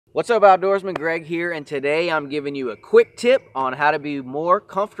What's up, outdoorsman? Greg here, and today I'm giving you a quick tip on how to be more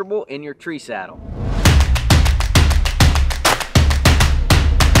comfortable in your tree saddle.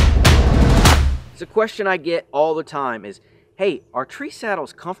 It's a question I get all the time is, hey, are tree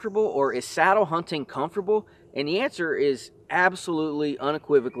saddles comfortable, or is saddle hunting comfortable? And the answer is absolutely,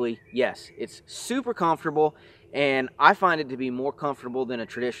 unequivocally, yes. It's super comfortable, and I find it to be more comfortable than a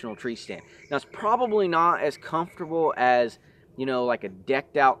traditional tree stand. Now, it's probably not as comfortable as, like a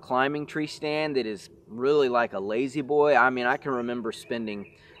decked out climbing tree stand that is really like a lazy boy. I mean, I can remember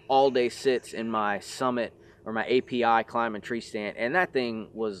spending all day sits in my Summit or my API climbing tree stand, and that thing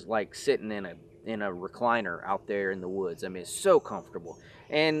was like sitting in a recliner out there in the woods. I mean, it's so comfortable.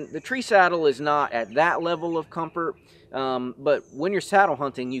 And the tree saddle is not at that level of comfort, but when you're saddle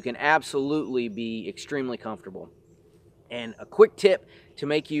hunting, you can absolutely be extremely comfortable. And a quick tip to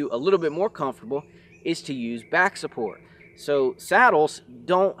make you a little bit more comfortable is to use back support. So saddles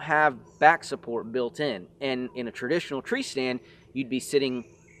don't have back support built in, and in a traditional tree stand, you'd be sitting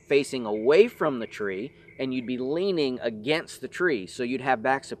facing away from the tree and you'd be leaning against the tree, so you'd have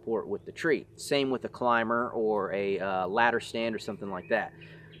back support with the tree. Same with a climber or a ladder stand or something like that.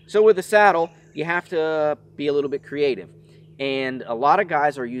 So with a saddle, you have to be a little bit creative. And a lot of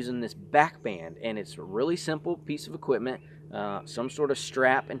guys are using this back band, and it's a really simple piece of equipment, some sort of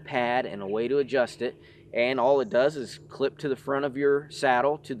strap and pad and a way to adjust it. And all it does is clip to the front of your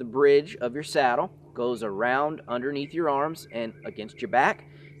saddle, to the bridge of your saddle, goes around underneath your arms and against your back.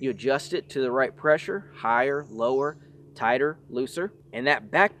 You adjust it to the right pressure, higher, lower, tighter, looser, and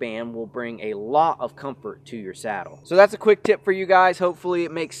that back band will bring a lot of comfort to your saddle. So that's a quick tip for you guys. Hopefully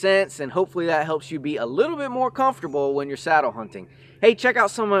it makes sense, and hopefully that helps you be a little bit more comfortable when you're saddle hunting. Hey, check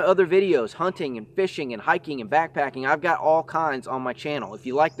out some of my other videos, hunting and fishing and hiking and backpacking. I've got all kinds on my channel. If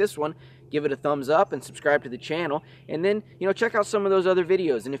you like this one, give it a thumbs up and subscribe to the channel, and then check out some of those other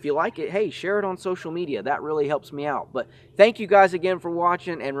videos. And if you like it, hey, share it on social media. That really helps me out. But thank you guys again for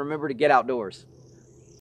watching, and remember to get outdoors.